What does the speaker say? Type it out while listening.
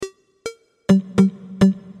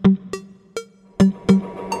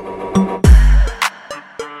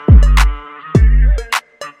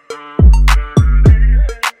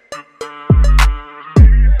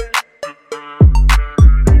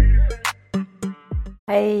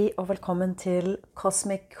Hei og velkommen til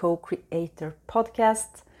Cosmic Co-Creator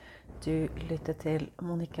Podcast. Du lytter til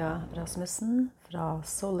Monica Rasmussen fra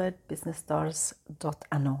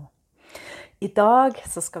solidbusinessstars.no. I dag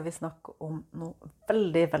så skal vi snakke om noe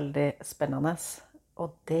veldig spennende,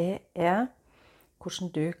 og det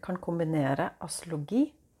hvordan du kan kombinere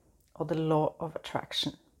astrologi og the law of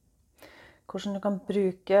attraction. Hvordan du kan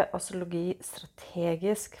bruke astrologi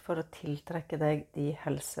strategisk for å tiltrekke deg de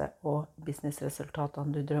helse- og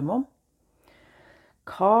businessresultatene du drømmer om.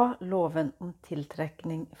 Hva loven om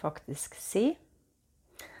tiltrekning faktisk sier.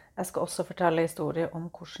 Jeg skal også fortelle historier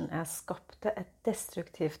om hvordan jeg skapte et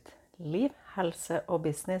destruktivt liv, helse og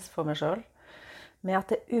business for meg selv, med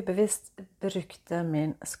at jeg ubevisst brukte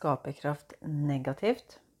min skaperkraft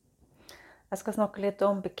negativt. Jeg skal snakke litt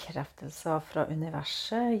om bekreftelser fra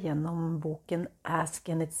universet gjennom boken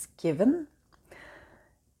Ask and It's Given.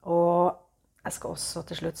 Og jeg skal også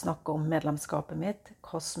til slutt snakke om medlemskapet mitt,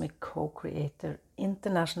 Cosmic Co-Creator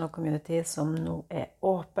International Community, som nå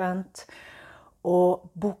åpent.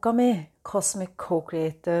 Og boka mi, Cosmic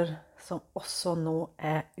Co-Creator, som også nå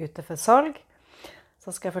ute for salg. Så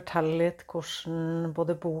skal jeg fortelle litt hvordan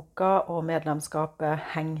både boka og medlemskapet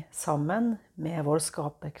henger sammen med vår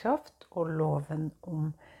skaperkraft og loven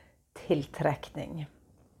om tiltrekning.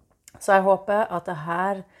 Så jeg håper at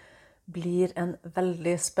dette blir en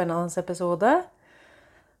veldig spennende episode,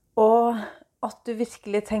 og at du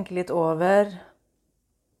virkelig tenker litt over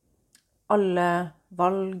alle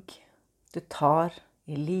valg du tar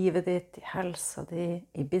i livet ditt, i helsa di,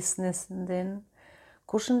 i businessen din,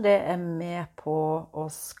 hvordan det med på å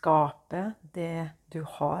skape det du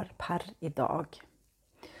har per i dag.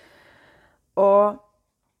 Og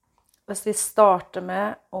hvis vi starter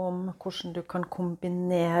med om hvordan du kan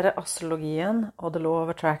kombinere astrologien og the law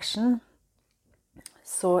of attraction,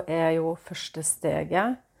 så jo første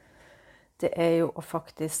steget, det jo å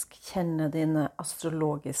faktisk kjenne dine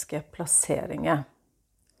astrologiske plasseringer.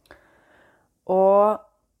 Og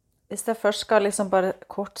hvis jeg først skal liksom bare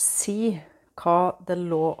kort si hva the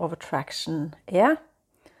law of attraction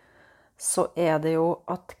så det jo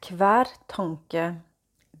at hver tanke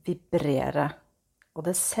vibrerer, og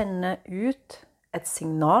det sender ut et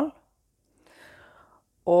signal,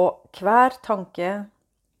 og hver tanke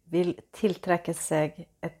vil tiltrekke seg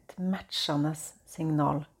et matchende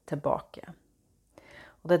signal tilbake.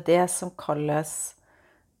 Og det det som kalles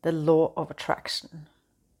the law of attraction.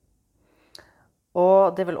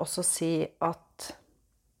 Og det vil også si at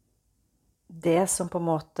det som på en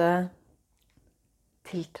måte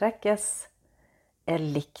tiltrekkes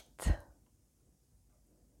likt.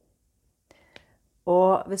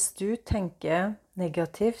 Og hvis du tenker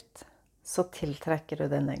negativt, så tiltrekker du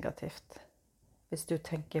det negativt. Hvis du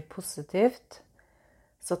tenker positivt,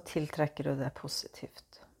 så tiltrekker du det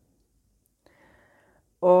positivt.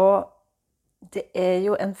 Og det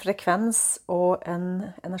jo en frekvens og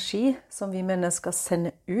en energi som vi mennesker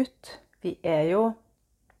sender ut. Vi jo,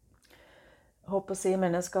 jeg håper å si,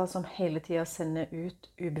 mennesker som hele tiden sender ut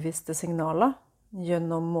ubevisste signaler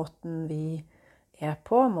gjennom måten vi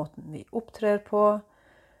på, måten vi opptrer på,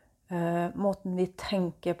 måten vi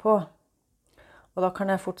tenker på. Og da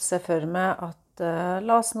kan jeg fort se for meg at,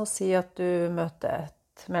 la oss nå si at du møter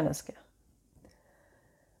et menneske.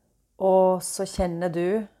 Og så kjenner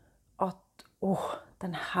du at,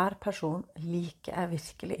 denne personen liker jeg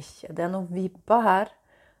virkelig ikke. Det noen vibber her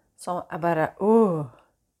som bare,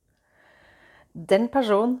 Den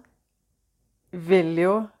personen vil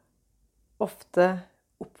jo ofte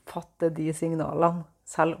oppfatte de signalene,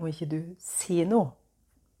 selv om ikke du sier noe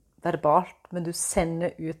verbalt, men du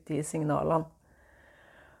sender ut de signalene.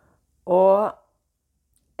 Og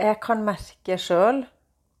jeg kan merke selv,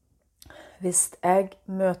 hvis jeg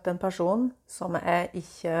møter en person som jeg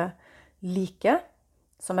ikke liker,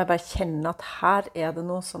 som jeg bare kjenner at her det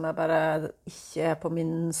noe som jeg bare ikke på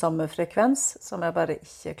min samme frekvens, som jeg bare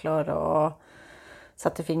ikke klarer å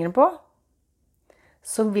sette fingeren på,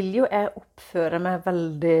 så vil jo jeg oppføre meg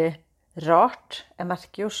veldig rart. Jeg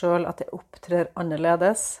merker jo selv at jeg opptrer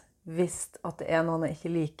annerledes hvis at det noen jeg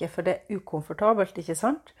ikke liker, for det ukomfortabelt, ikke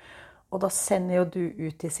sant? Og da sender jo du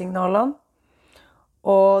ut de signalene,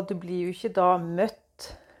 og du blir jo ikke da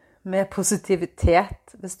møtt med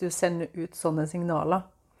positivitet hvis du sender ut sånne signaler.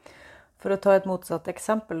 For å ta et motsatt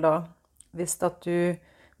eksempel da, hvis at du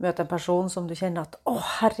møter en person som du kjenner at,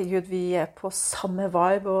 herregud, vi på samme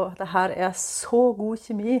vibe, og det her så god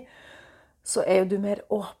kjemi, så jo du mer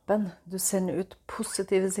åpen. Du sender ut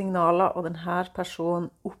positive signaler, og denne personen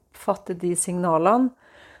oppfatter de signalene,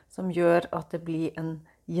 som gjør at det blir en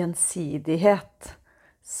gjensidighet.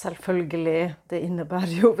 Selvfølgelig, det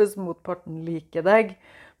innebærer jo hvis motparten liker deg,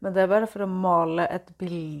 Men det bare for å male et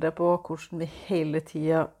bilde på hvordan vi hele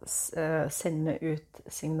tiden sender ut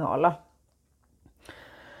signaler.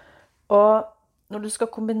 Og når du skal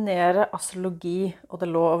kombinere astrologi og the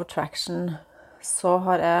law of attraction, så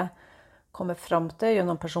har jeg kommet frem til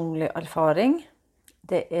gjennom personlig erfaring,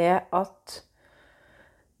 det at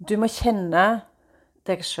du må kjenne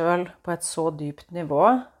deg selv på et så dypt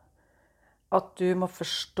nivå, at du må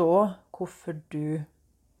forstå hvordan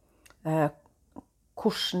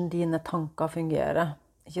dine tanker fungerer.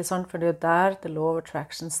 Ikke sant? For det jo der the law of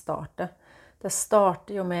attraction starter. Det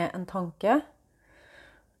starter jo med en tanke,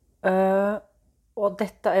 og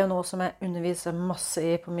dette jo noe som jeg underviser masse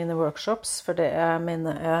i på mine workshops, for det jeg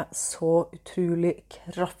mener så utrolig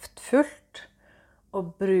kraftfullt å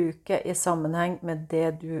bruke i sammenheng med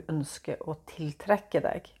det du ønsker å tiltrekke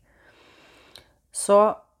deg.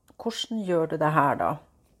 Så hvordan gjør du det her da?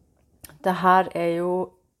 Det her jo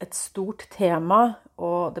et stort tema,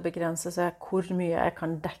 og det begrenser seg hvor mye jeg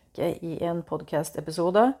kan dekke i en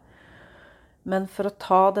podcast-episode. Men for å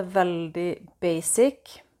ta det veldig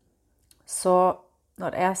basic, så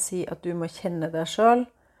når jeg sier at du må kjenne deg selv,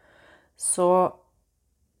 så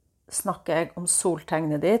snakker jeg om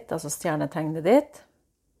soltegnet ditt, altså stjernetegnet ditt.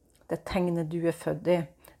 Det tegnet du født i.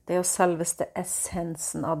 Det jo selveste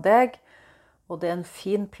essensen av deg, og det en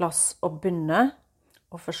fin plass å begynne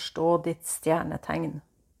å forstå ditt stjernetegn.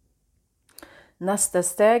 Neste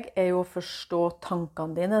steg jo å forstå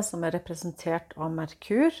tankene dine, som representert av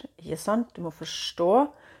Merkur, ikke sant? Du må forstå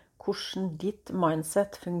hvordan ditt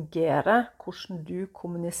mindset fungerer, hvordan du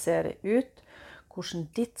kommuniserer ut, hvordan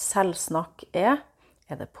ditt selvsnakk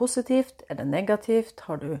det positivt, det negativt,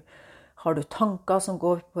 har du tanker som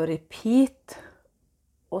går på repeat,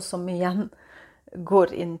 og som igjen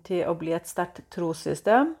går inn til å bli et sterkt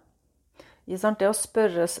trossystem. Det å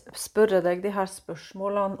spørre deg de her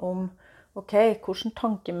spørsmålene om, ok, hvordan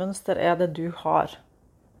tankemønster det du har,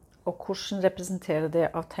 og hvordan representerer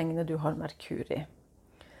det av tegnet du har Merkur i.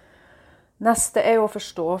 Neste jo å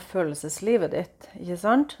forstå følelseslivet ditt, ikke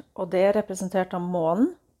sant? Og det representert av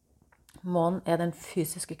månen. Månen den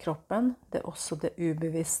fysiske kroppen, det også det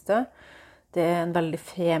ubevisste. Det en veldig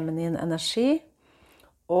feminin energi.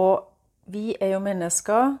 Og vi jo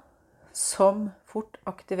mennesker som fort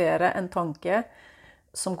aktiverer en tanke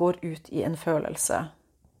som går ut i en følelse.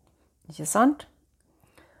 Ikke sant?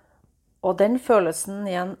 Og den følelsen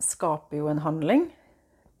igjen skaper jo en handling.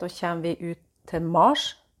 Da kommer vi ut til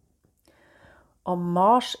Mars. Og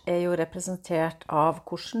Mars jo representert av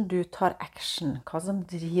hvordan du tar action, hva som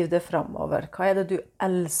driver deg fremover, hva det du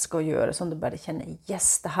elsker å gjøre, som du bare kjenner,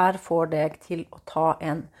 yes, det her får deg til å ta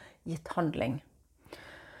en gitt handling.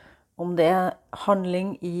 Om det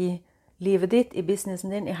handling i livet ditt, i businessen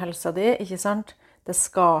din, i helsa di, ikke sant? Det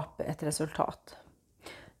skaper et resultat.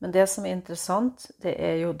 Men det som interessant, det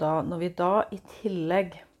jo da, når vi da i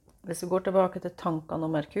tillegg, hvis vi går tilbake til tankene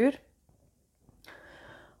om Merkur,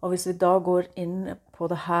 og hvis vi da går inn på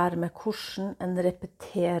det her med hvordan en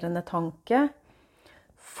repeterende tanke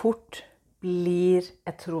fort blir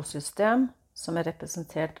et trossystem som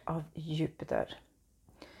representert av Jupiter.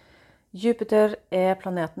 Jupiter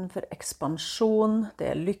planeten for ekspansjon,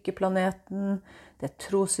 det lykkeplaneten, det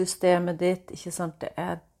trossystemet ditt, ikke sant? Det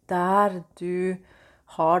der du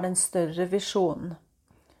har den større visjonen.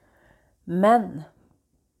 Men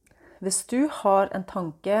hvis du har en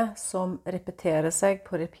tanke som repeterer seg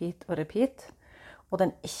på repeat og repeat, og den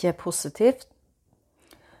ikke positivt,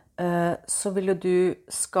 så vil jo du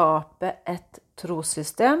skape et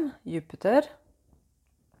trossystem, Jupiter,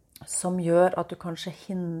 som gjør at du kanskje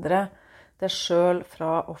hindrer deg selv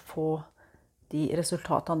fra å få de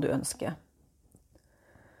resultatene du ønsker.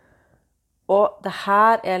 Og det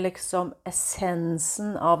her liksom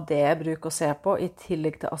essensen av det jeg bruker å se på, i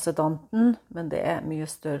tillegg til ascendanten, men det mye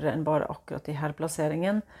større enn bare akkurat i her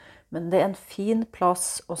plasseringen. Men det en fin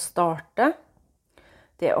plass å starte,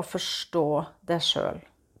 det å forstå deg selv.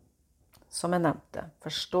 Som jeg nevnte,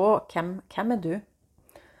 forstå hvem du?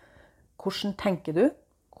 Hvordan tenker du?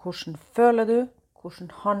 Hvordan føler du?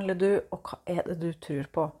 Hvordan handler du? Og hva det du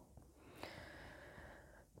tror på?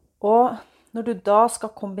 Og når du da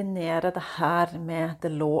skal kombinere det her med the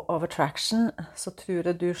law of attraction, så tror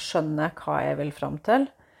jeg du skjønner hva jeg vil frem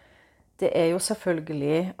til. Det jo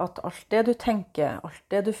selvfølgelig at alt det du tenker, alt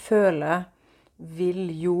det du føler,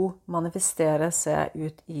 vil jo manifestere seg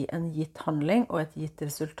ut i en gitt handling og et gitt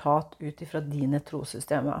resultat ut ifra dine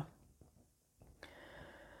trossystemer.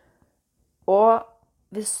 Og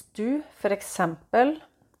hvis du for eksempel,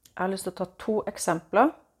 jeg har lyst til å ta 2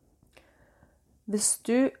 eksempler. Hvis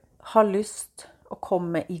du har lyst å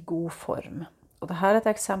komme i god form, og dette et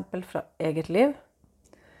eksempel fra eget liv.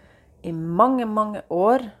 I mange, mange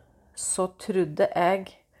år så trodde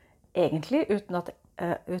jeg, egentlig uten at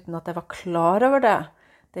jeg var klar over det,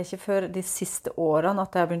 det ikke før de siste årene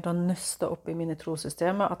at jeg begynte å nøste opp I mine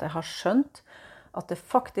trossystemer, at jeg har skjønt at det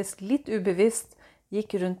faktisk litt ubevisst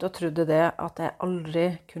gikk rundt og trodde det at jeg aldri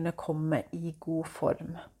kunne komme I god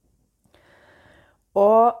form.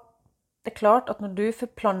 Og det klart at når du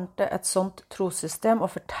forplanter et sånt trossystem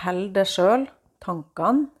og forteller det selv,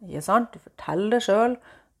 tankene, ikke sant? Du forteller det selv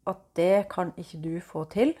at det kan ikke du få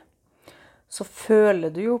til, så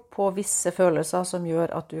føler du jo på visse følelser som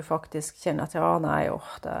gjør at du faktisk kjenner at ja, nei,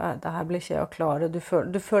 det her blir ikke jeg å klare. Du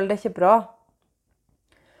føler det ikke bra.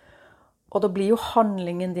 Og da blir jo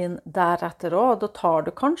handlingen din deretter også, og da tar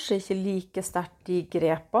du kanskje ikke like sterkt de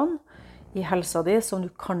grepene I helsa di som du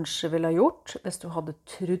kanskje ville ha gjort hvis du hadde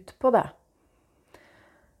trodd på det.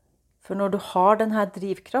 For når du har denne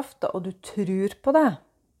drivkraften, og du tror på det,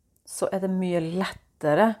 så det mye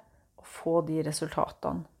lettere å få de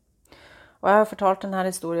resultatene. Og jeg har fortalt denne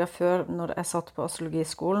historien før når jeg satt på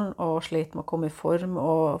astrologiskolen og slet med å komme I form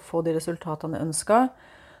og få de resultatene jeg ønsket,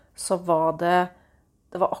 så var det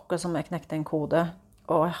var akkurat som jeg knekte en kode,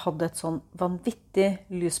 og jeg hadde et sånn vanvittig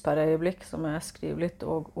lyspæreøyeblikk som jeg skriver litt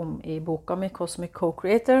om I boka mi, Cosmic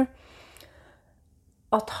Co-Creator,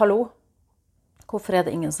 at hallo, hvorfor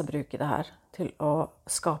det ingen som bruker det her til å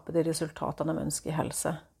skape de resultatene de ønsker I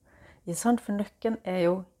helse? For nøkken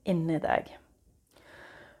jo inni deg.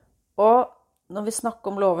 Og når vi snakker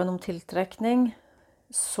om loven om tiltrekning,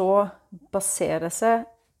 så baserer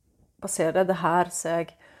det her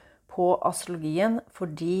seg på astrologien,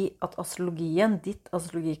 fordi at astrologien, ditt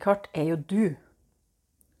astrologikart, jo du.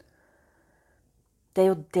 Det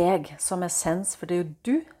jo deg som essens, for det jo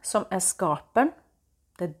du som skaperen.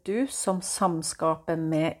 Det du som samskaper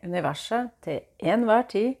med universet til enhver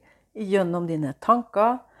tid, gjennom dine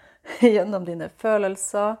tanker, gjennom dine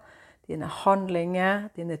følelser, dine handlinger,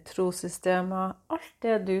 dine trossystemer, alt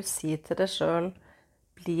det du sier til deg selv,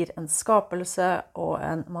 blir en skapelse og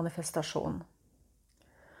en manifestasjon.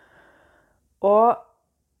 Og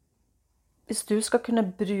hvis du skal kunne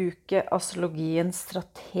bruke astrologien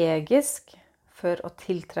strategisk for å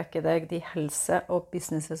tiltrekke deg de helse- og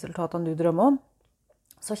businessresultatene du drømmer om,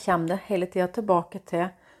 så kommer det hele tiden tilbake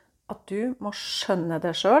til at du må skjønne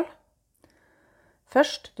det selv.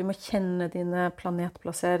 Først, du må kjenne dine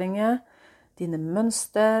planetplasseringer, dine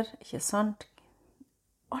mønster, ikke sant?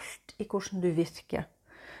 Alt I hvordan du virker.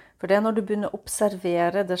 For det når du begynner å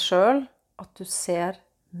observere det selv, at du ser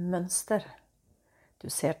mønster. Du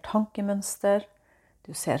ser tankemønster,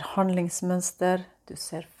 du ser handlingsmønster, du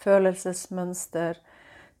ser følelsesmønster,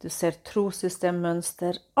 du ser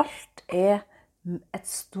trossystemmønster. Alt et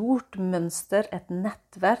stort mønster, et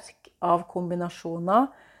nettverk av kombinasjoner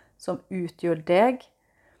som utgjør deg.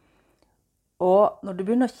 Og når du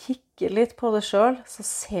begynner å kikke litt på det selv, så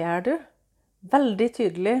ser du veldig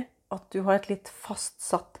tydelig at du har et litt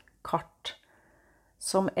fastsatt kart,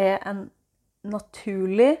 som en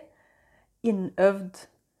naturlig innøvd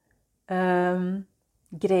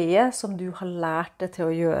greie som du har lært deg til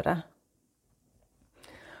å gjøre.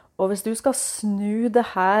 Og hvis du skal snu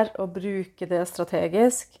det her og bruke det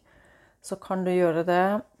strategisk, så kan du gjøre det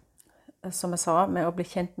som jeg sa, med å bli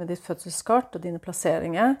kjent med ditt fødselskart og dine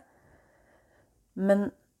plasseringer.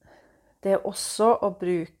 Men det også å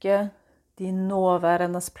bruke de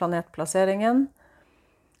nåværende planetplasseringen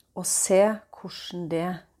og se hvordan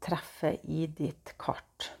det treffer I ditt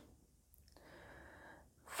kart.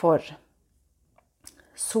 For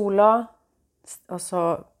sola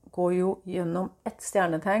går jo gjennom et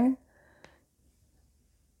stjernetegn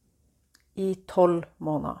I 12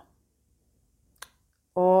 måneder.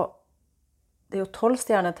 Og det jo 12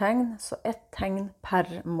 stjernetegn, så ett tegn per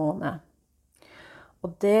måned.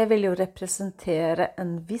 Og det vil jo representere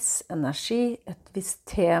en viss energi, et visst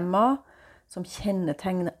tema, som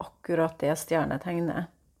kjennetegner akkurat det stjernetegnet.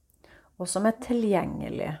 Og som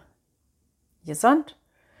tilgjengelig. Ikke sant?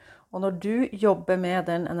 Og når du jobber med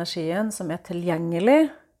den energien som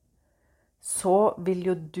tilgjengelig, så vil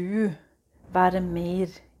jo du være mer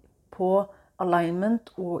på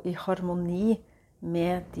alignment og I harmoni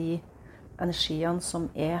med de energiene som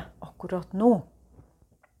akkurat nå.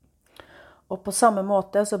 Og på samme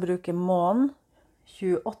måte så bruker månen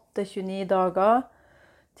 28-29 dager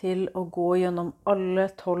til å gå gjennom alle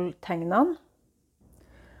 12 tegnene.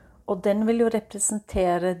 Og den vil jo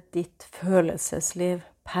representere ditt følelsesliv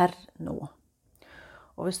per nå.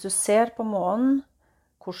 Og hvis du ser på månen,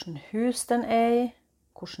 hvordan hus den I,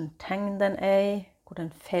 hvordan tegn den hvor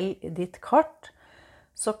den faller I ditt kart,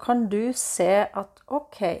 så kan du se at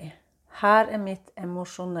ok, her mitt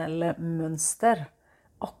emosjonelle mønster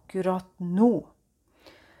akkurat nå.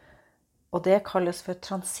 Og det kalles for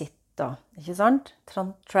transitter, ikke sant?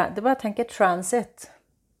 Det bare tenker transit.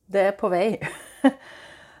 Det på vei.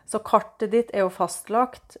 Så kartet ditt jo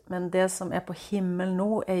fastlagt, men det som på himmel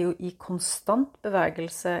nå jo i konstant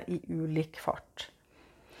bevegelse i ulik fart.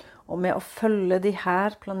 Og med å følge de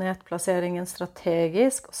her planetplasseringene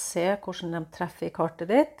strategisk og se hvordan de treffer i kartet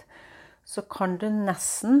ditt, så kan du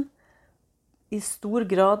nesten i stor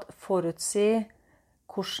grad forutsi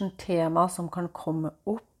hvordan tema som kan komme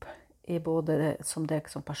opp i både som deg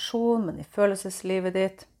som person, men i følelseslivet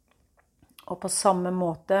ditt. Og på samme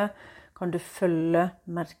måte kan du følge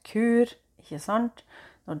Merkur, ikke sant?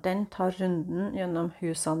 Når den tar runden gjennom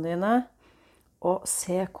husene dine, og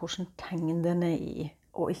se hvordan tegn den i.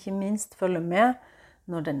 Og ikke minst følge med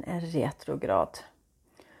når den retrograd.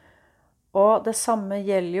 Og det samme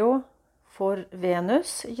gjelder jo for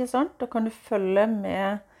Venus, ikke sant? Da kan du følge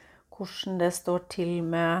med hvordan det står til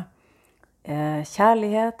med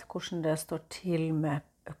kjærlighet, hvordan det står til med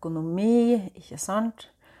økonomi, ikke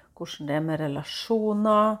sant? Hvordan det med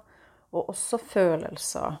relasjoner, og også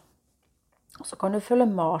følelser. Og så kan du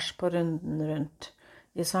følge Mars på runden rundt.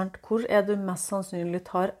 Ikke sant? Hvor du mest sannsynlig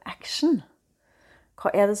tar action?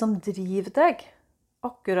 Hva det som driver deg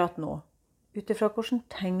akkurat nå? Utifra hvordan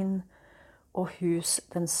tegn og hus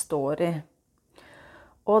den står i.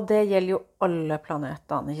 Og det gjelder jo alle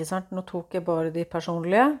planetene, ikke sant? Nå tok jeg bare de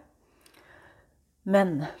personlige.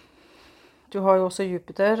 Men du har jo også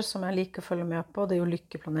Jupiter, som jeg liker å følge med på. Det jo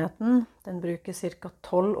lykkeplaneten. Den bruker ca.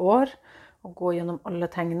 12 år å gå gjennom alle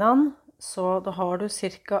tegnene. Så da har du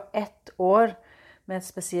ca. 1 år med et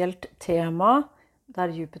spesielt tema der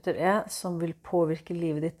Jupiter som vil påvirke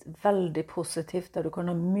livet ditt veldig positivt, der du kan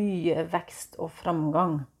ha mye vekst og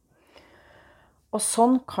framgang. Og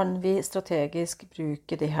sånn kan vi strategisk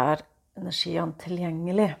bruke de her energiene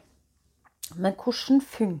tilgjengelig. Men hvordan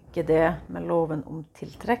funker det med loven om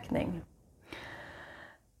tiltrekning?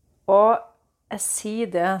 Og jeg sier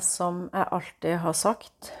det som jeg alltid har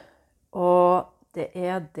sagt, og det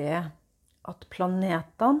det at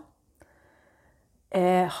planetene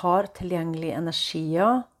har tilgjengelige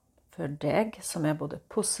energier for deg som både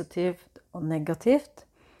positivt og negativt.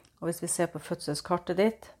 Og hvis vi ser på fødselskartet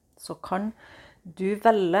ditt, så kan du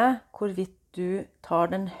velge hvorvidt du tar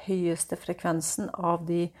den høyeste frekvensen av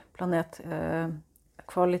de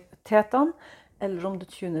planetkvalitetene, eller om du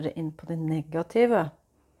tuner det inn på det negative.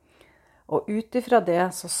 Og utifra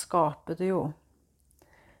det så skaper du jo.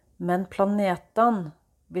 Men planetene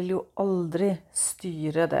vil jo aldri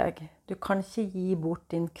styre deg. Du kan ikke gi bort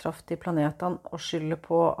din kraft til planetene og skylde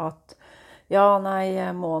på at ja,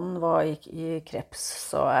 nei, månen var i kreps,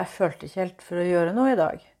 så jeg følte ikke helt for å gjøre noe i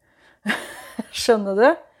dag. Skjønner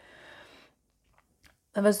du?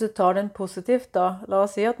 Men hvis du tar den positivt da, la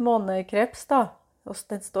oss si at månen i kreps da, og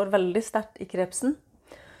den står veldig sterkt i krepsen,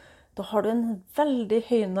 da har du en veldig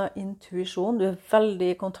høyna intuisjon, du veldig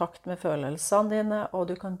i kontakt med følelsene dine, og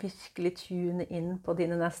du kan virkelig tune inn på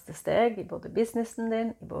dine neste steg, i både businessen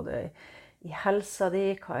din, i helsa di,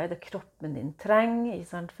 hva det kroppen din trenger,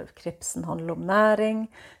 for krepsen handler om næring,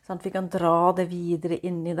 vi kan dra det videre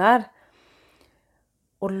inn i der.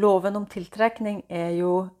 Og loven om tiltrekning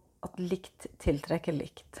jo at likt tiltrekker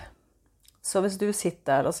likt. Så hvis du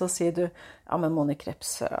sitter der, og så sier du, ja, men Moni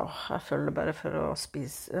Kreps, jeg føler bare for å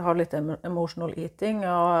spise, jeg har litt emotional eating,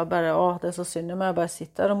 og jeg bare, det så synd i meg, jeg bare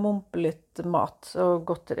sitter der og mumper litt mat og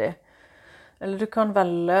godteri. Eller du kan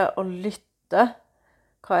velge å lytte,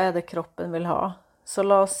 hva det kroppen vil ha. Så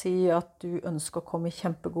la oss si at du ønsker å komme i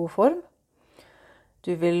kjempegod form.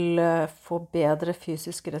 Du vil få bedre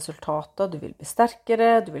fysiske resultater, du vil bli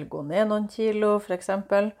sterkere, du vil gå ned noen kilo, for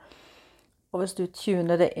eksempel. Og hvis du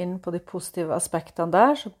tuner det inn på de positive aspektene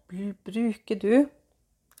der, så bruker du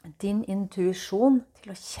din intuisjon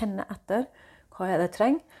til å kjenne etter hva det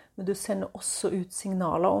trenger. Men du sender også ut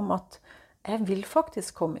signaler om at jeg vil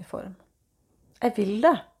faktisk komme i form. Jeg vil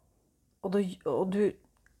det. Og du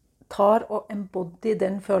tar og embody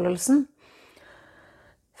den følelsen.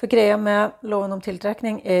 For greia med loven om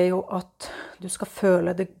tiltrekning jo at du skal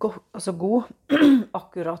føle det god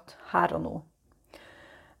akkurat her og nå.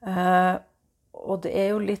 Og det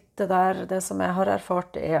jo litt det der, det som jeg har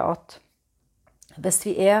erfart at hvis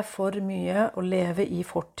vi for mye å leve i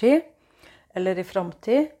fortid eller i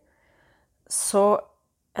fremtid, så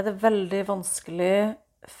det veldig vanskelig,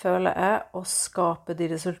 føler jeg, å skape de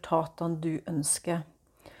resultatene du ønsker.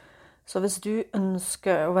 Så hvis du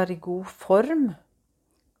ønsker å være i god form,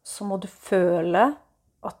 så må du føle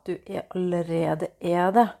at du allerede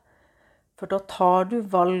det. For da tar du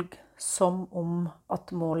valg som om at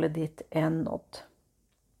målet ditt nådd.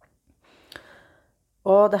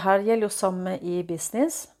 Og det her gjelder jo samme i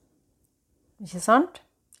business. Ikke sant?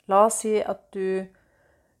 La oss si at du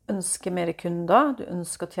ønsker mer kunder, du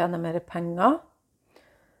ønsker å tjene mer penger,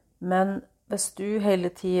 men hvis du hele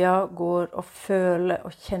tiden går og føler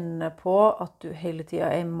og kjenner på at du hele tiden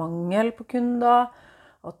er i mangel på kunder,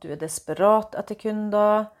 at du er desperat etter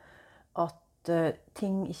kunder, at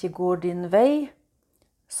ting ikke går din vei,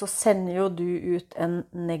 så sender jo du ut en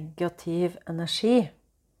negativ energi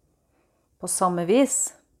på samme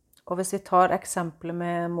vis. Og hvis vi tar eksemplet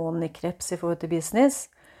med månen i kreps i forhold til business,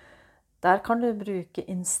 der kan du bruke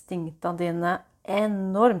instinktene dine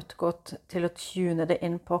enormt godt til å tune det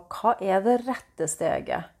inn på hva er det rette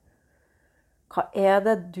steget? Hva er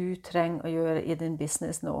det du trenger å gjøre i din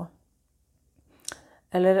business nå?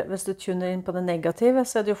 Eller hvis du tuner inn på det negative,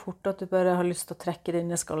 så er det jo fort at du bare har lyst til å trekke det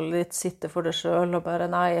inn i skallet ditt, sitte for deg selv og bare,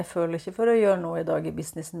 nei, jeg føler ikke for å gjøre noe i dag i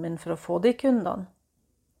businessen min for å få de kundene.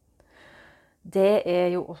 Det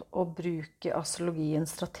er jo å bruke astrologien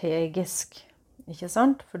strategisk, ikke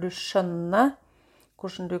sant? For du skjønner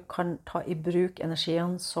hvordan du kan ta i bruk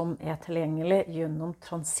energiene som er tilgjengelig gjennom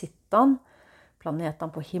transittene,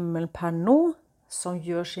 planetene på himmelen per nå, som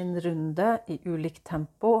gjør sin runde i ulikt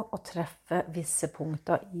tempo og treffer visse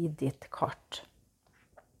punkter i ditt kart.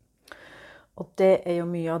 Og det er jo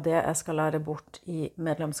mye av det jeg skal lære bort i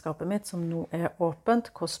medlemskapet mitt, som nå er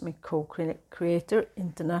åpent, Cosmic Co-Creator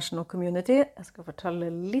International Community. Jeg skal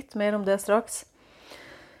fortelle litt mer om det straks.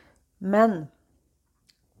 Men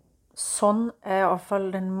sånn er i hvert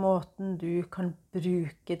fall den måten du kan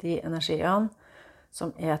bruke de energiene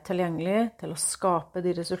som er tilgjengelig til å skape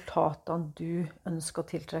de resultatene du ønsker å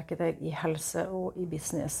tiltrekke deg i helse og i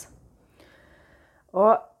business.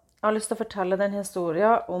 Og jeg har lyst til å fortelle den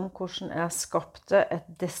historien om hvordan jeg skapte et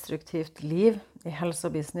destruktivt liv i helse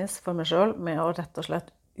og business for meg selv med å rett og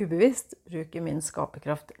slett ubevisst bruke min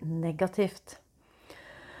skaperkraft negativt.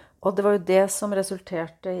 Og det var jo det som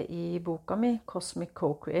resulterte i boka mi, Cosmic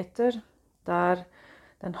Co-Creator, der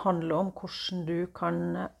den handler om hvordan du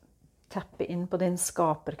kan teppe inn på din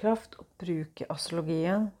skaperkraft og bruke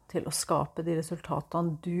astrologien til å skape de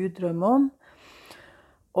resultatene du drømmer om.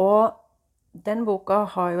 Og den boka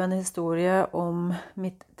har jo en historie om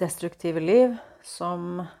mitt destruktive liv,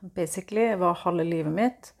 som basically var halve livet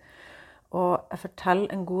mitt. Og jeg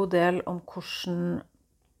forteller en god del om hvordan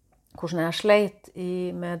jeg sleit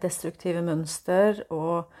med destruktive mønster,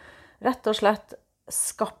 og rett og slett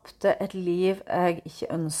skapte et liv jeg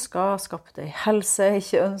ikke ønsket, skapte en helse jeg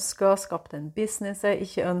ikke ønsket, skapte en business jeg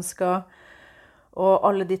ikke ønsket, og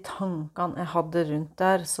alle de tankene jeg hadde rundt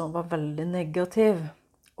der som var veldig negative,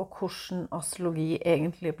 og hvordan astrologi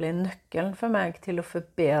egentlig ble nøkkelen for meg til å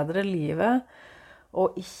forbedre livet,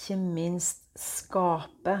 og ikke minst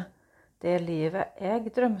skape det livet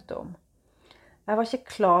jeg drømte om. Jeg var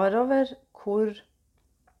ikke klar over hvor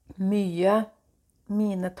mye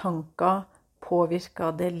mine tanker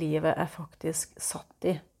påvirket det livet jeg faktisk satt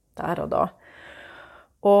i der og da.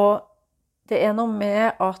 Og det er noe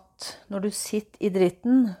med at når du sitter i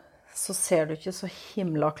dritten, så ser du ikke så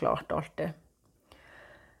himla klart alltid.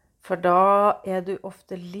 For da er du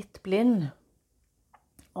ofte litt blind,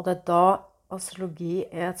 og det er da astrologi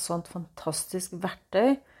er et sånt fantastisk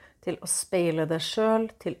verktøy til å speile deg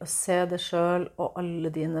selv, til å se deg selv og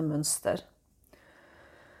alle dine mønster.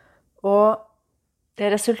 Og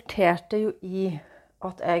det resulterte jo i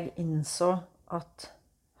at jeg innså at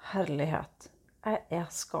herlighet, jeg er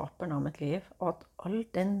skaperen av mitt liv, og at all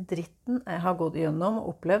den dritten jeg har gått gjennom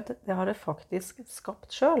og opplevd, det har jeg faktisk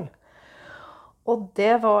skapt selv. Og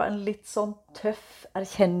det var en litt sånn tøff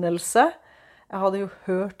erkjennelse. Jeg hadde jo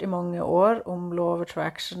hørt i mange år om law of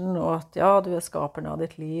attraction, og at ja, du er skaperen av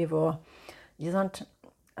ditt liv, og ikke sant?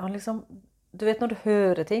 Ja, liksom, du vet når du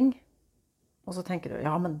hører ting, og så tenker du,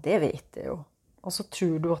 ja, men det vet jeg jo. Og så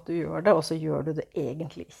tror du at du gjør det, og så gjør du det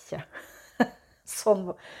egentlig ikke.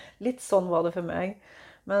 Litt sånn var det for meg.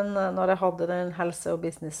 Men når jeg hadde den helse- og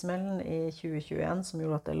businessmelden i 2021, som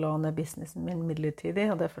gjorde at jeg la ned businessen min midlertidig,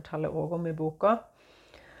 og det forteller jeg også om i boka,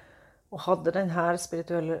 og hadde denne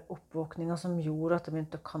spirituelle oppvåkningen som gjorde at jeg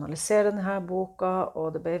begynte å kanalisere denne boka,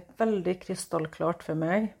 og det ble veldig krystallklart for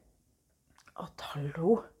meg at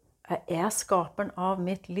hallo, jeg er skaperen av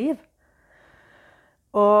mitt liv.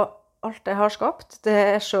 Og alt jeg har skapt, det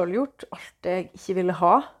er selv gjort, alt det jeg ikke ville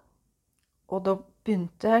ha. Og da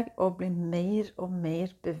begynte jeg å bli mer og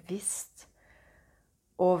mer bevisst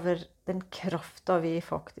over den kraften vi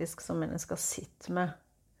faktisk som mennesker sitter med,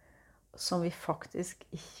 som vi faktisk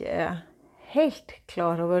ikke er helt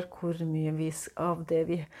klar over hvor mye av det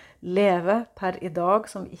vi lever per i dag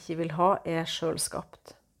som vi ikke vil ha, er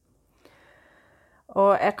selvskapt.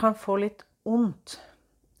 Og jeg kan få litt ondt.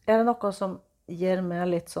 Er det noe som gir meg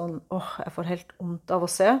litt sånn, jeg får helt ondt av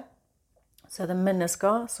å se, så det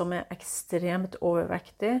mennesker som ekstremt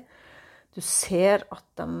overvektige. Du ser at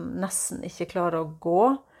de nesten ikke klarer å gå,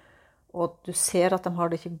 og du ser at de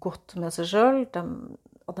har det ikke godt med seg selv,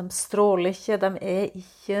 og de stråler ikke, de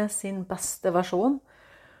ikke sin beste versjon.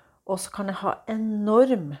 Og så kan jeg ha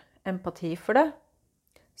enorm empati for det.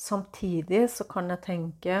 Samtidig så kan jeg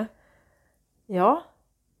tenke, ja,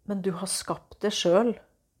 men du har skapt det selv.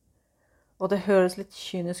 Og det høres litt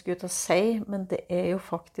kynisk ut å si, men det jo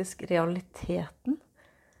faktisk realiteten.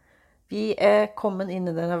 Vi kommet inn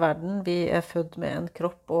i denne verden, vi født med en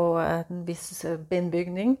kropp og en viss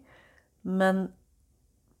beinbygning, men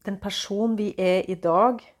den personen vi i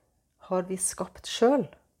dag, har vi skapt selv.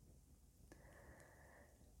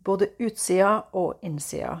 Både utsida og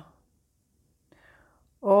innsida.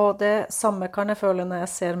 Og det samme kan jeg føle når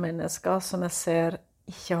jeg ser mennesker som jeg ser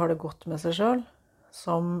ikke har det godt med seg selv,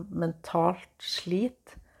 som mentalt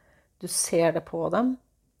slit. Du ser det på dem.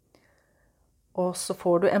 Og så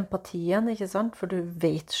får du empatien, ikke sant? For du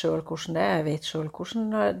vet selv hvordan det jeg vet selv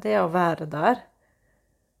hvordan det å være der.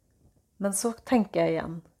 Men så tenker jeg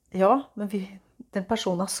igjen, ja, men den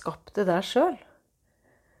personen har skapt det der selv.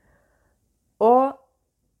 Og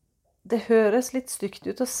det høres litt stygt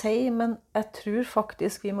ut å si, men jeg tror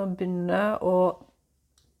faktisk vi må begynne å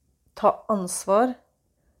ta ansvar,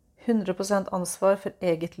 100% ansvar for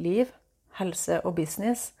eget liv, helse og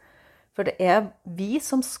business. For det vi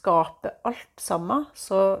som skaper alt sammen,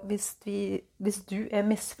 så hvis du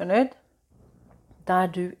misfornøyd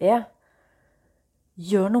der du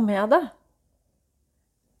gjør noe med det.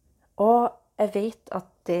 Og jeg vet at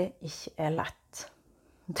det ikke lett.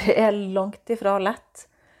 Det langt ifra lett,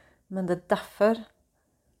 men det derfor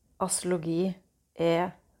astrologi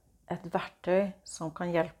et verktøy som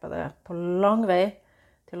kan hjelpe deg på lang vei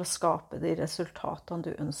til å skape de resultatene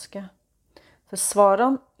du ønsker. For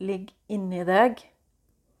svarene ligger inni deg,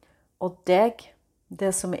 og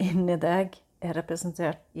det som inni deg,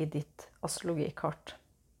 representert i ditt astrologikart.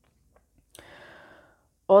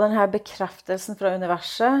 Og denne bekreftelsen fra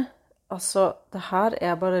universet, altså, det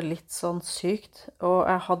her bare litt sånn sykt, og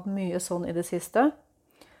jeg hadde mye sånn i det siste.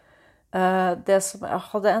 Jeg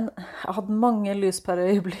hadde mange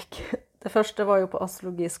lyspæreøyeblikk. Det første var jo på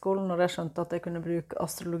astrologiskolen, når jeg skjønte at jeg kunne bruke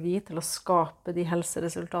astrologi til å skape de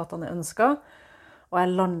helseresultatene jeg ønsket. Og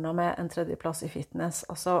jeg landet med en 3. plass i fitness.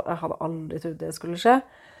 Altså, jeg hadde aldri trodd det skulle skje.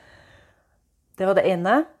 Det var det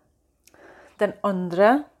ene. Den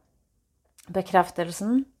andre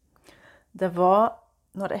bekreftelsen, det var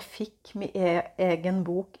når jeg fikk min egen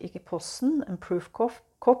bok i posten, en proof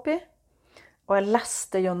copy, og jeg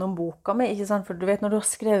leste gjennom boka mi, ikke sant? For du vet, når du har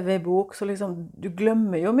skrevet en bok, så liksom, du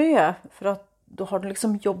glemmer jo mye, for at du har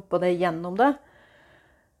liksom jobbet deg gjennom det.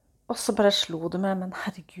 Og så bare slo det meg, men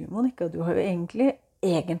herregud, Monica, du har jo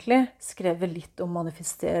egentlig skrevet litt om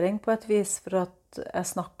manifestering på et vis, for at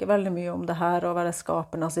jeg snakker veldig mye om det her, å være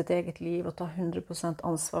skaperen av sitt eget liv, og ta 100%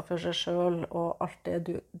 ansvar for seg selv, og alt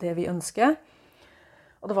det vi ønsker.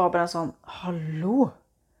 Og det var bare sånn, hallo!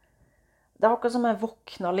 Det akkurat som jeg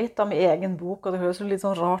våkna litt av min egen bok, og det høres litt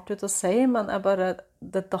sånn rart ut å si, men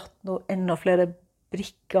det datt noe enda flere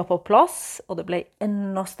brikker på plass, og det ble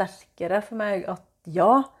enda sterkere for meg at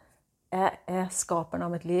ja, jeg skaperen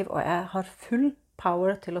av mitt liv, og jeg har full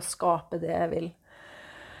power til å skape det jeg vil.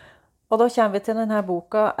 Og da kommer vi til denne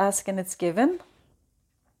boka, Ask and It's Given,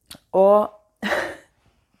 og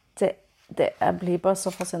jeg blir bare så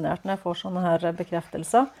fascinert når jeg får sånne her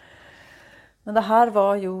bekreftelser. Men det her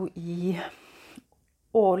var jo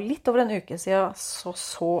litt over en uke siden, så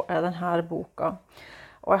jeg denne boka.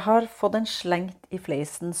 Og jeg har fått den slengt i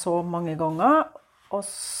fleisen så mange ganger, og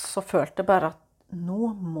så følte jeg bare at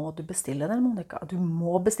nå må du bestille den, Monica. Du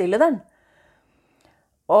må bestille den.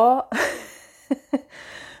 Og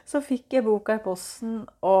så fikk jeg boka i posten,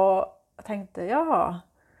 og jeg tenkte, ja.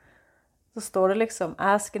 Så står det liksom,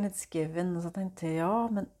 Ask and It's Given, og så tenkte jeg,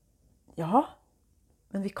 ja,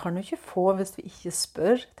 men vi kan jo ikke få hvis vi ikke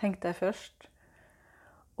spør, tenkte jeg først.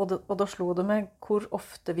 Og da slo det meg hvor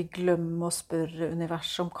ofte vi glemmer å spørre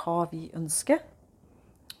universet om hva vi ønsker.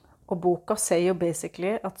 Og boka sier jo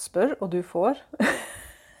basically at spør, og du får.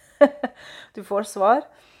 Du får svar.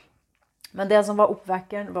 Men det som var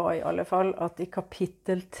oppvekkeren var i alle fall at i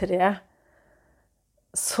kapittel 3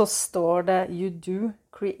 så står det You do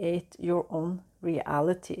create your own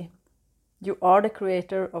reality. You are the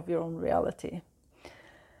creator of your own reality.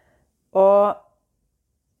 Og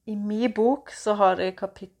i min bok så har jeg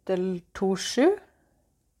kapittel 2.7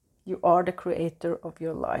 You are the creator of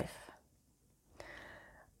your life.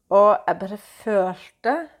 Og jeg bare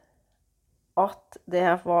følte at det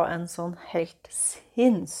var en sånn helt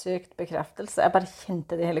sinnssykt bekreftelse. Jeg bare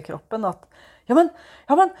kjente det i hele kroppen at Ja,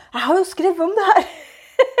 men, jeg har jo skrevet om det her!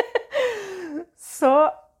 Så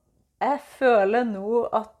jeg føler nå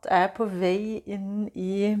at jeg er på vei inn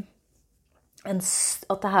i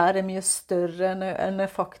at det her er mye større enn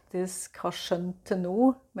jeg faktisk har skjønt til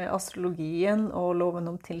nå, med astrologien og loven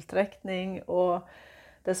om tiltrekning, og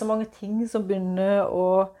det er så mange ting som begynner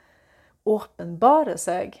å åpenbare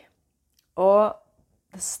seg. Og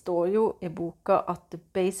det står jo i boka at the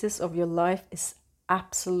basis of your life is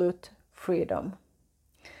absolute freedom.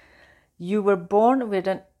 You were born with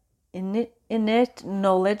an innate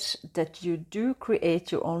knowledge that you do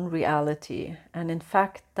create your own reality, and in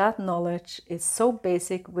fact that knowledge is so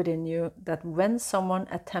basic within you that when someone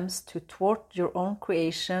attempts to thwart your own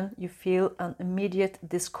creation, you feel an immediate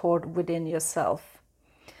discord within yourself.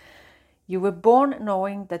 You were born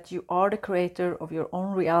knowing that you are the creator of your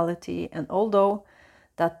own reality, and although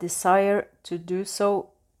that desire to do so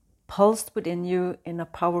pulsed within you in a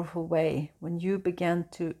powerful way, when you began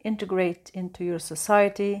to integrate into your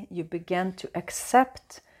society, you began to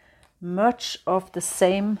accept much of the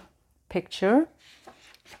same picture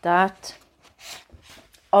that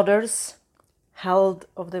others held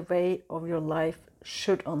of the way of your life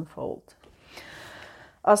should unfold.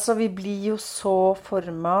 Altså, vi blir jo så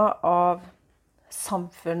formet av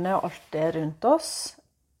samfunnet og alt det rundt oss,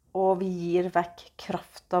 og vi gir vekk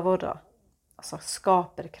krafta vår, altså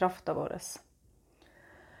skaperkrafta vår.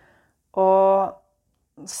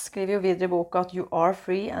 Og skriver jo videre i boka at you are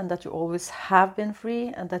free, and that you always have been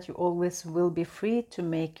free, and that you always will be free to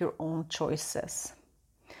make your own choices.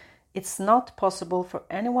 It's not possible for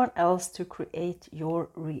anyone else to create your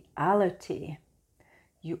reality.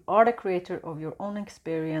 You are the creator of your own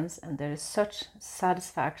experience, and there is such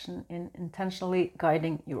satisfaction in intentionally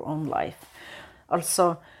guiding your own life.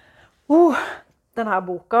 Altså, denne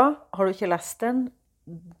boka, har du ikke lest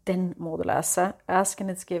den må du lese. Ask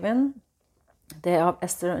and It's Given. Det er av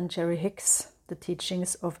Esther and Jerry Hicks, The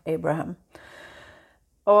Teachings of Abraham.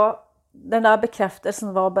 Og den der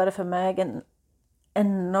bekreftelsen var bare for meg en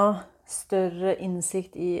enda større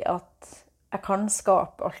innsikt i at jeg kan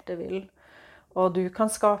skape alt jeg vil, og du kan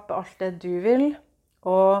skape alt det du vil,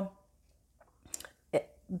 og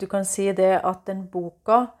du kan si det at den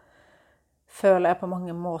boka føler jeg på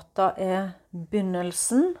mange måter er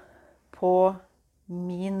begynnelsen på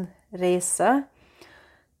min reise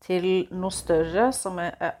til noe større som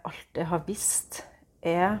jeg alltid har visst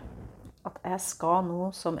er at jeg skal noe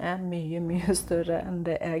som er mye, mye større enn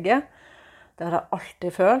det jeg er. Det har jeg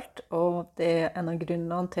alltid følt, og det er en av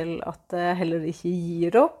grunnene til at jeg heller ikke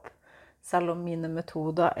gir opp, selv om mine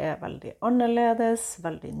metoder er veldig annerledes,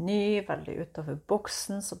 veldig ny, veldig utover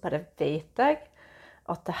boksen, så bare vet jeg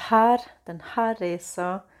at denne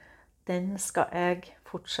reisa, den skal jeg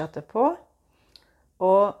fortsette på.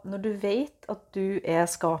 Og når du vet at du er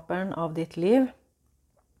skaperen av ditt liv,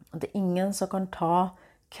 og det er ingen som kan ta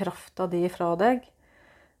krafta di fra deg,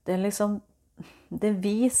 det er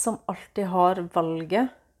vi som alltid har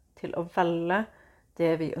valget til å velge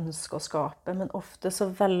det vi ønsker å skape, men ofte så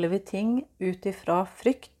velger vi ting ut ifra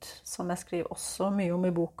frykt, som jeg skriver også mye om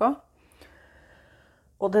i boka.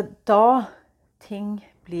 Og det er da ting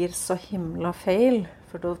blir så himla feil,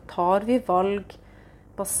 for da tar vi valg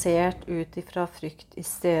basert ut ifra frykt i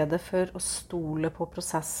stedet for å stole på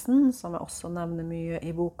prosessen, som jeg også nevner mye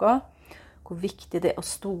i boka. Hvor viktig det er å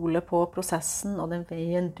stole på prosessen og den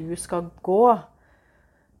veien du skal gå.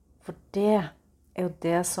 For det er jo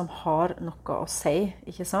det som har noe å si,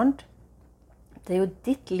 ikke sant? Det er jo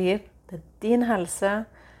ditt liv, det er din helse,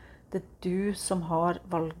 det er du som har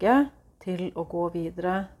valget til å gå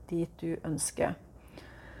videre dit du ønsker.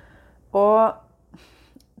 Og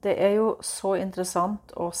det er jo så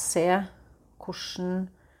interessant å se hvordan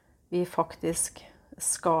vi faktisk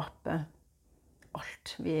skaper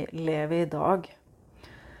alt vi lever i dag.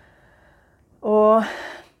 Og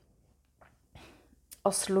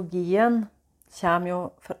astrologien kommer jo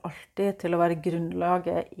for alltid til å være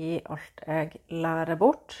grunnlaget i alt jeg lærer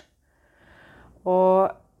bort.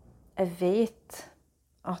 Og jeg vet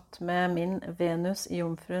at med min Venus i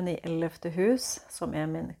Jomfruen i 11. hus, som er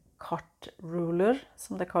min kartruler,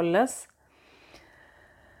 som det kalles,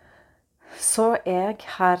 så er jeg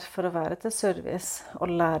her for å være til service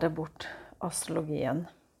og lære bort astrologien.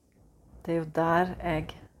 Det er jo der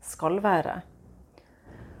jeg skal være.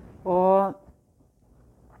 Og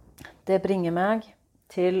det bringer meg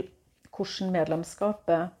til hvordan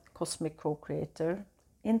medlemskapet Cosmic Co-Creator,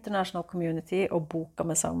 International Community og boka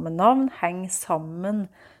med samme navn henger sammen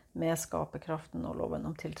med skaperkraften og loven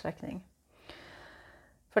om tiltrekning.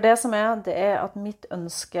 For det som er, det er at mitt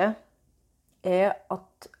ønske er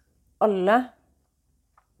at alle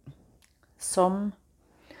som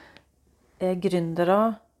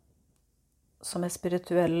gründere, som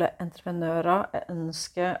spirituelle entreprenører. Jeg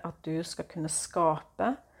ønsker at du skal kunne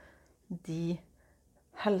skape de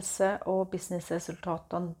helse- og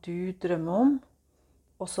businessresultatene du drømmer om.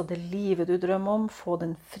 Også det livet du drømmer om. Få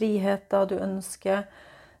den friheten du ønsker.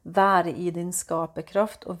 Være i din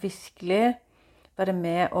skaperkraft og virkelig være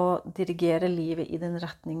med å dirigere livet i den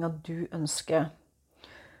retningen du ønsker.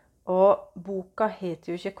 Og boka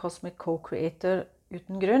heter jo ikke Cosmic Co-Creator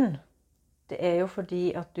uten grunn. Det jo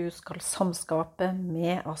fordi at du skal samskape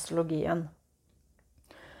med astrologien.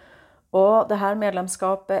 Og dette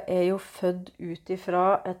medlemskapet jo født ut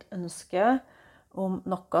ifra et ønske om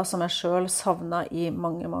noe som jeg selv savnet i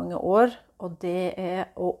mange, mange år. Og det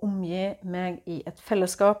å omgi meg i et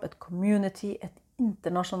fellesskap, et community, et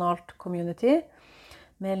internasjonalt community,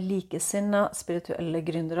 med likesinnede spirituelle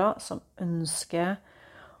gründere som ønsker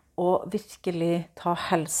å virkelig ta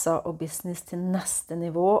helse og business til neste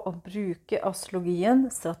nivå og bruke astrologien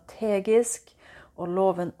strategisk og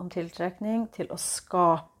loven om tiltrekning til å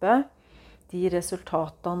skape de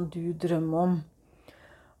resultatene du drømmer om.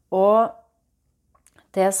 Og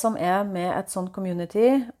det som med et sånt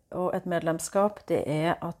community og et medlemskap, det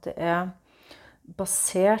at det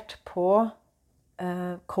basert på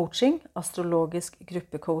coaching, astrologisk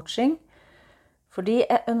gruppecoaching. Fordi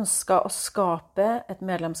jeg ønsket å skape et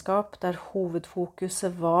medlemskap der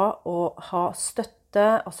hovedfokuset var å ha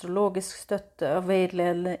støtte, astrologisk støtte og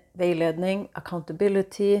veiledning,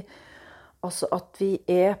 accountability. Altså at vi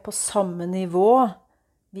på samme nivå,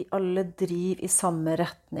 vi alle driver i samme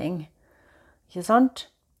retning. Ikke sant?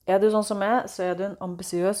 Du sånn som meg, så du en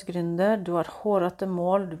ambisiøs gründer, du har hårete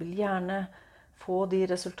mål, du vil gjerne få de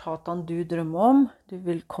resultatene du drømmer om, du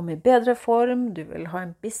vil komme i bedre form, du vil ha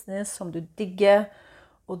en business som du digger,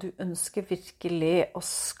 og du ønsker virkelig å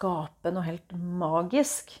skape noe helt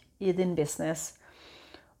magisk i din business.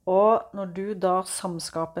 Og når du da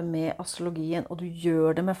samskaper med astrologien, og du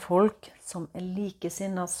gjør det med folk som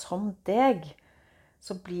likesinnede som deg,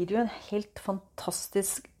 så blir det jo en helt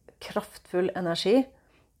fantastisk kraftfull energi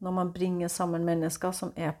når man bringer sammen mennesker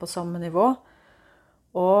som på samme nivå.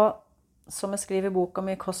 Og som jeg skriver i boka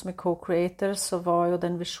mi, Cosmic Co-Creator, så var jo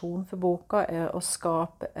den visjonen for boka å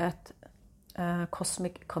skape et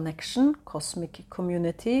cosmic connection, cosmic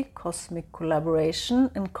community, cosmic collaboration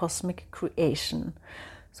and cosmic creation.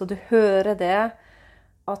 Så du hører det,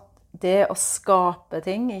 at det å skape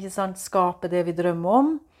ting, ikke sant? Skape det vi drømmer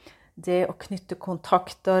om, det å knytte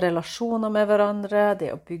kontakter, relasjoner med hverandre,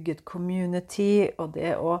 det å bygge et community, og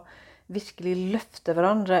det å virkelig løfte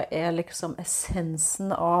hverandre liksom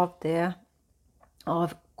essensen av det,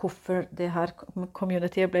 av hvorfor det her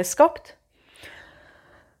communityet ble skapt.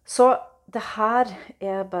 Så det her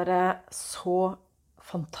bare så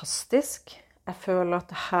fantastisk. Jeg føler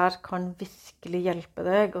at det her kan virkelig hjelpe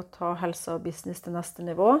deg å ta helse og business til neste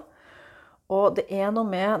nivå. Og det noe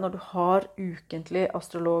med når du har ukentlig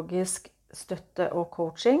astrologisk støtte og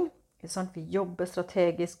coaching. Vi jobber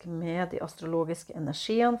strategisk med de astrologiske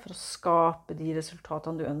energiene for å skape de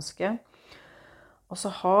resultatene du ønsker. Og så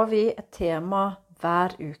har vi et tema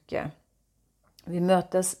hver uke. Vi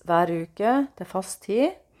møtes hver uke til fast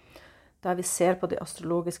tid, der vi ser på de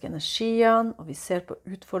astrologiske energiene, og vi ser på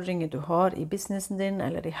utfordringer du har i businessen din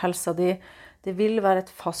eller i helsa di. Det vil være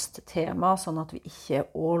et fast tema, sånn at vi ikke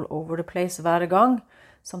all over the place hver gang,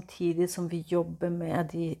 samtidig som vi jobber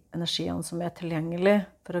med de energiene som tilgjengelige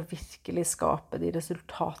for å virkelig skape de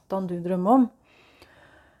resultatene du drømmer om.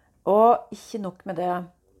 Og ikke nok med det.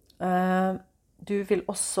 Du vil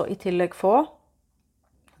også i tillegg få,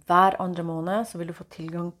 hver andre måned, så vil du få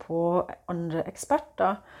tilgang på andre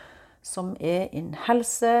eksperter, som innen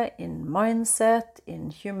helse, innen mindset, innen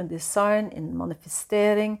human design, innen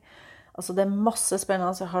manifestering. Altså det masse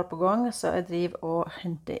spennende jeg har på gang, så jeg driver og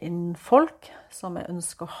henter inn folk som jeg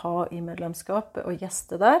ønsker å ha i medlemskapet og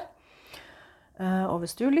gjester der. Og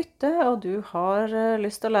hvis du lytter, og du har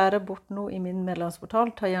lyst til å lære bort noe i min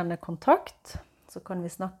medlemsportal, ta gjerne kontakt, så kan vi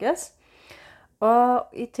snakkes.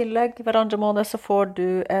 Og i tillegg hver andre måned så får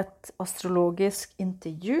du et astrologisk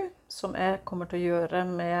intervju, som jeg kommer til å gjøre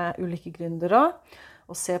med ulike gründere,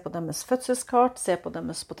 og se på deres fødselskart, se på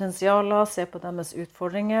deres potensialer, se på deres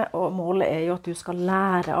utfordringer, og målet jo at du skal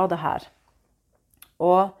lære av det her.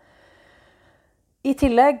 Og i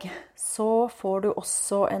tillegg så får du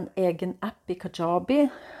også en egen app i Kajabi.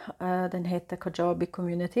 Den heter Kajabi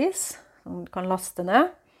Communities, som du kan laste ned.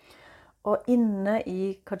 Og inne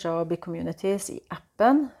i Kajabi Communities, i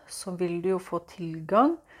appen, så vil du jo få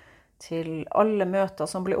tilgang til alle møter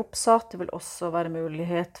som blir oppsatt. Det vil også være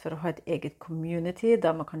mulighet for å ha et eget community,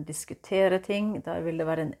 der man kan diskutere ting. Der vil det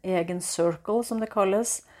være en egen circle, som det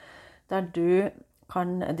kalles, der du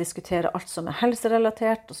kan diskutere alt som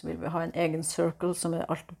helserelatert, og så vil vi ha en egen circle som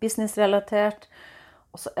alt businessrelatert.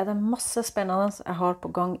 Og så det masse spennende jeg har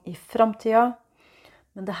på gang i fremtiden.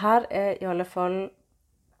 Men det her i alle fall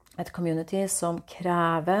et community som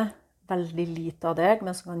krever veldig lite av deg,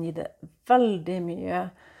 men som kan gi deg veldig mye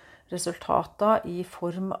resultater i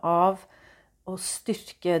form av å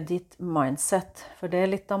styrke ditt mindset. For det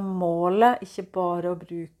litt av målet, ikke bare å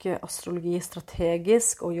bruke astrologi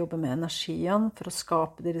strategisk og jobbe med energien for å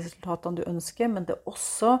skape de resultatene du ønsker, men det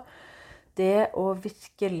også det å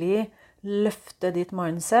virkelig løfte ditt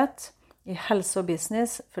mindset i helse og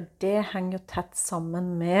business, for det henger jo tett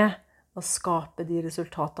sammen med å skape de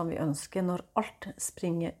resultatene vi ønsker når alt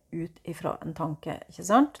springer ut ifra en tanke, ikke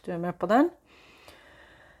sant? Du med på den?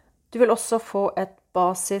 Du vil også få et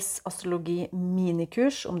basis astrologi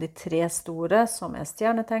minikurs om de 3 store, som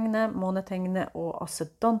stjernetegnet, månetegnet og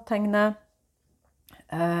ascendanttegnet.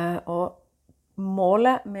 Og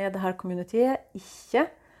målet med dette communityet ikke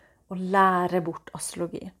å lære bort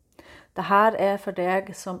astrologi. Dette for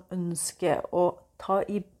deg som ønsker å ta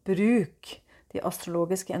i bruk de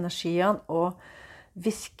astrologiske energiene og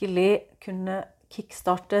virkelig kunne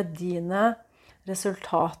kickstarte dine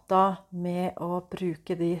resultater med å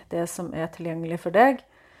bruke det som tilgjengelig for deg,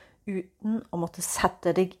 uten å måtte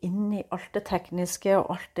sette deg inn i alt det tekniske og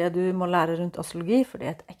alt det du må lære rundt astrologi, for det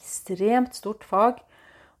et ekstremt stort fag,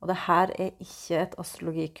 og det her ikke et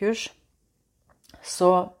astrologikurs.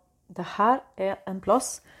 Så det her en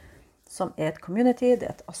plass som et community, det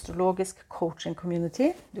et astrologisk coaching community.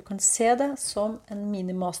 Du kan se det som en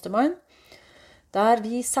mini-mastermind, der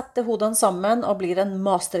vi setter hodene sammen og blir en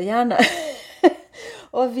masterhjerne.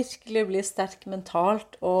 Og virkelig blir sterk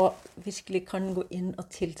mentalt, og virkelig kan gå inn og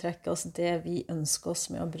tiltrekke oss det vi ønsker oss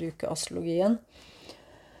med å bruke astrologien.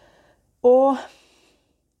 Og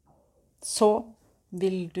så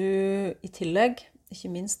vil du i tillegg,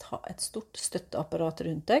 ikke minst, ha et stort støtteapparat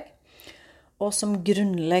rundt deg. Og som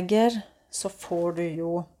grunnlegger så får du jo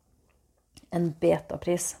en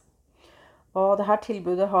betapris. Og dette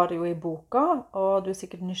tilbudet har du jo i boka, og du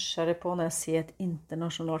sikkert nysgjerrig på når jeg sier et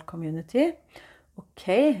internasjonalt community. Ok,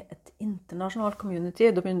 et internasjonalt community,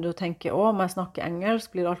 da begynner du å tenke, må jeg snakke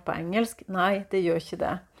engelsk, blir alt på engelsk? Nei, det gjør ikke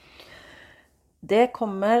det. Det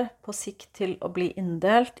kommer på sikt til å bli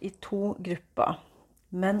inndelt i 2 grupper.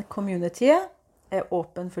 Men communityet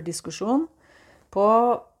åpen for diskusjon på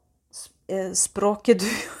språket du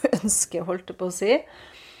ønsker, holdt jeg på å si.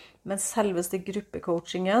 Men selveste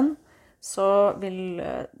gruppecoachingen, så vil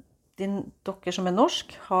dere som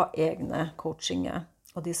norsk ha egne coachinger.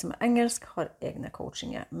 Og de som engelsk har egne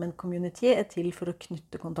coachinger. Men communityet til for å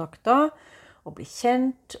knytte kontakter, og bli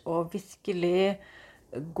kjent, og virkelig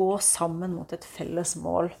gå sammen mot et felles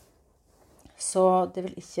mål. Så det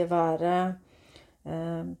vil ikke være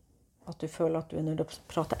at du føler at du nødt til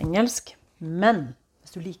å prate engelsk. Men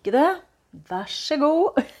hvis du liker det, vær så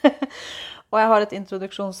god! Og jeg har et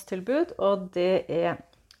introduksjonstilbud, og det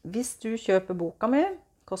hvis du kjøper boka mi,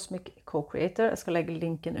 Cosmic Co-Creator, jeg skal legge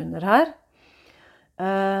linken under her,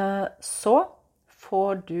 så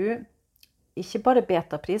får du ikke bare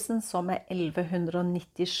betaprisen, som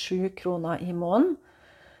 1197 kroner i måneden,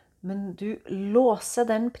 men du låser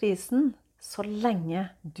den prisen så lenge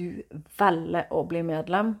du velger å bli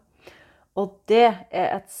medlem. Og det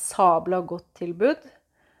et sabla godt tilbud.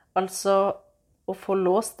 Altså, å få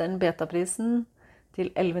låst den betaprisen til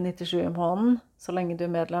 1197 i måneden, så lenge du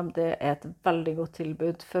medlem, det et veldig godt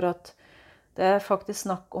tilbud, for at det faktisk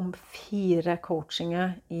snakk om 4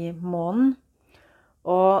 coachinger i måneden.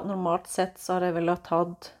 Og normalt sett så har jeg vel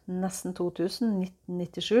tatt nesten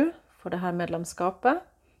 1997 for det her medlemskapet,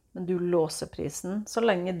 men du låser prisen så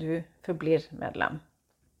lenge du forblir medlem.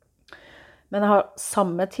 Men jeg har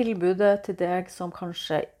samme tilbudet til deg som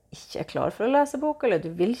kanskje ikke klar for å lese boka, eller du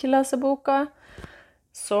vil ikke lese boka,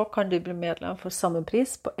 så kan du bli medlem for samme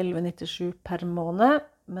pris på 1197 per måned,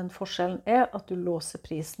 men forskjellen at du låser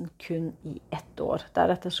prisen kun i 1 år.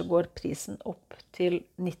 Deretter så går prisen opp til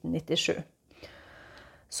 1997.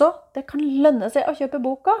 Så det kan lønne seg å kjøpe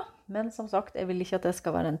boka, men som sagt, jeg vil ikke at det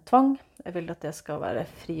skal være en tvang, jeg vil at det skal være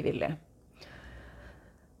frivillig.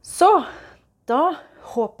 Så, da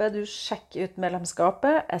håper jeg du sjekker ut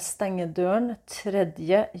medlemskapet. Jeg stenger døren 3.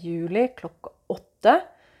 juli klokka 8,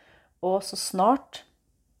 og så snart,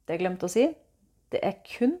 det jeg glemte å si, det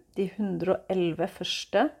kun de 111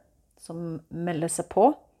 første som melder seg på,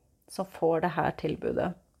 som får det her tilbudet.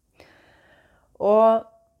 Og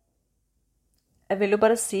jeg vil jo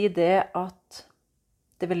bare si det at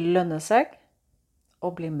det vil lønne seg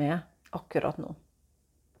å bli med akkurat nå.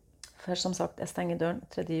 For som sagt, jeg stenger døren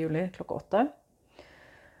 3. juli klokka 8.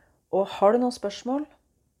 Og har du noen spørsmål,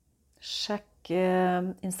 sjekk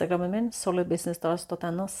besøk Instagrammen min,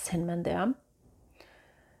 solidbusinessstars.no, send meg en DM.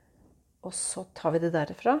 Og så tar vi det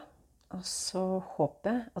derifra. Og så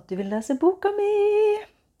håper jeg at du vil lese boka mi.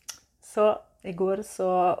 Så i går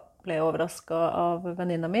så ble jeg overrasket av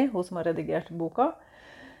venninna mi, hun som har redigert boka,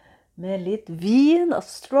 med litt vin og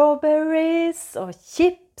strawberries og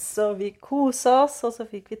chips, og vi koset oss, og så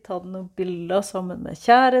fikk vi tatt noen bilder sammen med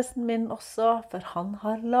kjæresten min også, for han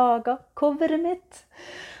har laget coveret mitt,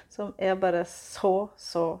 som er bare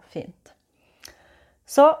så fint.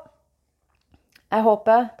 Så jeg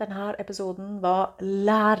håper denne episoden var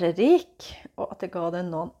lærerik, og at jeg ga deg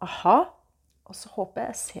noen aha. Og så håper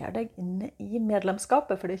jeg ser deg inne i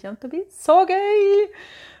medlemskapet, for det kommer til å bli så gøy!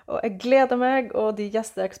 Og jeg gleder meg, og de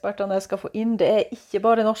gjesteekspertene jeg skal få inn, det er ikke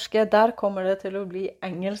bare norske, der kommer det til å bli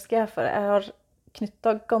engelske, for jeg har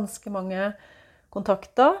knyttet ganske mange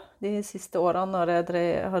kontakter de siste årene når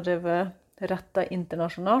jeg har drevet rettet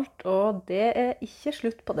internasjonalt, og det er ikke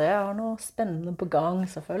slutt på det. Jeg har noe spennende på gang,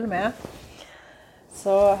 så følg med.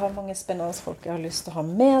 Så jeg har mange spennende folk jeg har lyst til å ha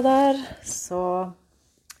med der, så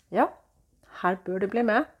ja. Her bør du bli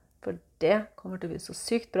med, for det kommer til å bli så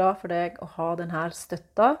sykt bra for deg å ha denne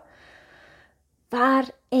støtta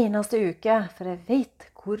hver eneste uke, for jeg vet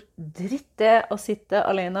hvor dritt det er å sitte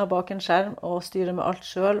alene bak en skjerm og styre med alt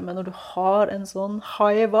selv, men når du har en sånn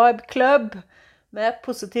high vibe klubb med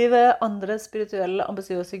positive, andre spirituelle,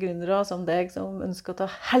 ambisiøse gründere som deg, som ønsker å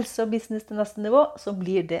ta helse og business til neste nivå, så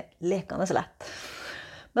blir det lekende så lett.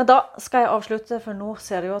 Men da skal jeg avslutte, for nå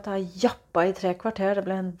ser jeg jo at jeg har jappet i 3 kvarter. Det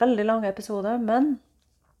ble en veldig lang episode, men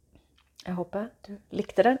jeg håper du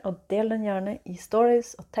likte den, og del den gjerne i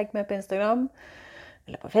stories, og tagg meg på Instagram,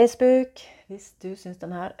 eller på Facebook, hvis du synes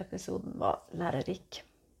denne episoden var lærerik.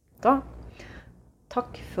 Da,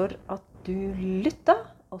 takk for at du lyttet,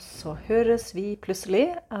 og så høres vi plutselig.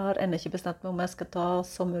 Jeg har ennå ikke bestemt meg om jeg skal ta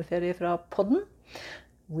sommerferie fra podden.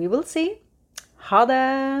 We will see. Ha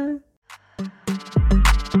det!